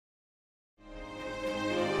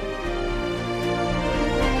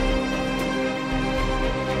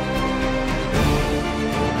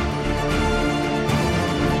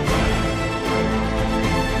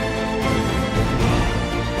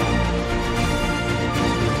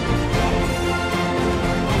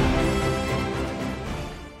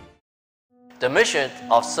The mission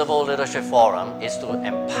of Civil Leadership Forum is to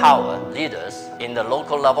empower leaders in the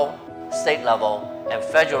local level, state level, and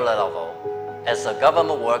federal level as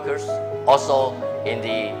government workers, also in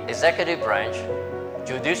the executive branch,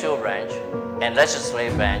 judicial branch, and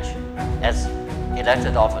legislative branch as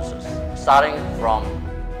elected officers, starting from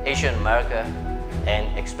Asian America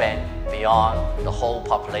and expand beyond the whole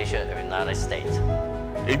population of the United States.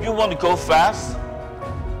 If you want to go fast,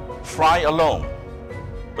 fly alone.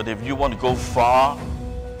 But if you want to go far,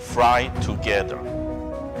 fly together.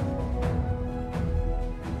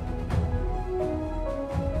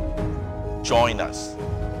 Join us.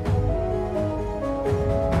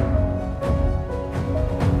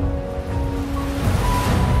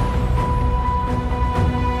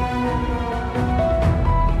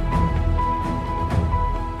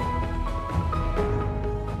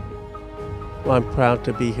 Well, I'm proud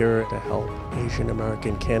to be here to help Asian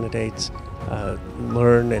American candidates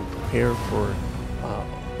learn and prepare for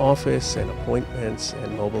office and appointments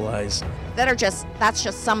and mobilize. That's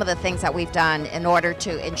just some of the things that we've done in order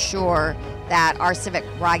to ensure that our civic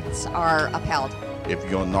rights are upheld. If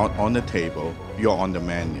you're not on the table, you're on the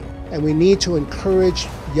menu. And we need to encourage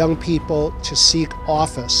young people to seek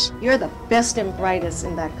office. You're the best and brightest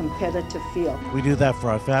in that competitive field. We do that for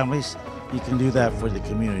our families. You can do that for the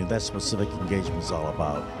community. That's what civic engagement is all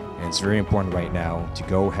about. And it's very important right now to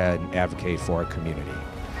go ahead and advocate for our community.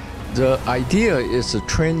 The idea is to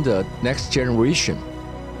train the next generation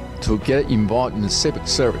to get involved in the civic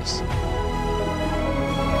service.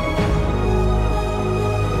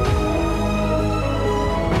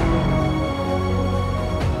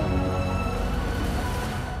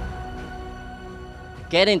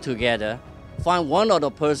 Getting together, find one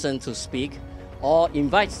other person to speak, or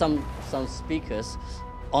invite some speakers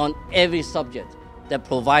on every subject. They're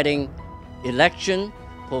providing election,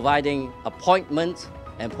 providing appointment,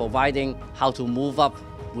 and providing how to move up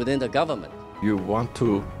within the government. You want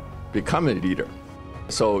to become a leader,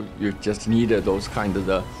 so you just need those kind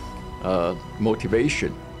of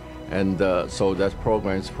motivation, and so that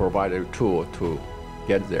program is provided a tool to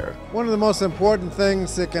get there. One of the most important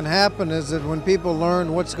things that can happen is that when people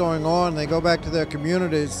learn what's going on, they go back to their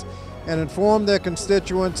communities and inform their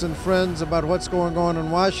constituents and friends about what's going on in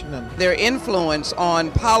Washington. Their influence on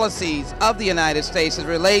policies of the United States as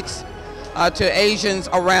relates to Asians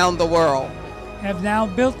around the world. Have now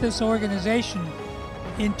built this organization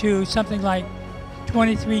into something like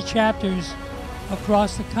 23 chapters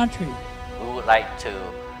across the country. We would like to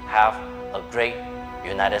have a great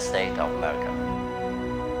United States of America.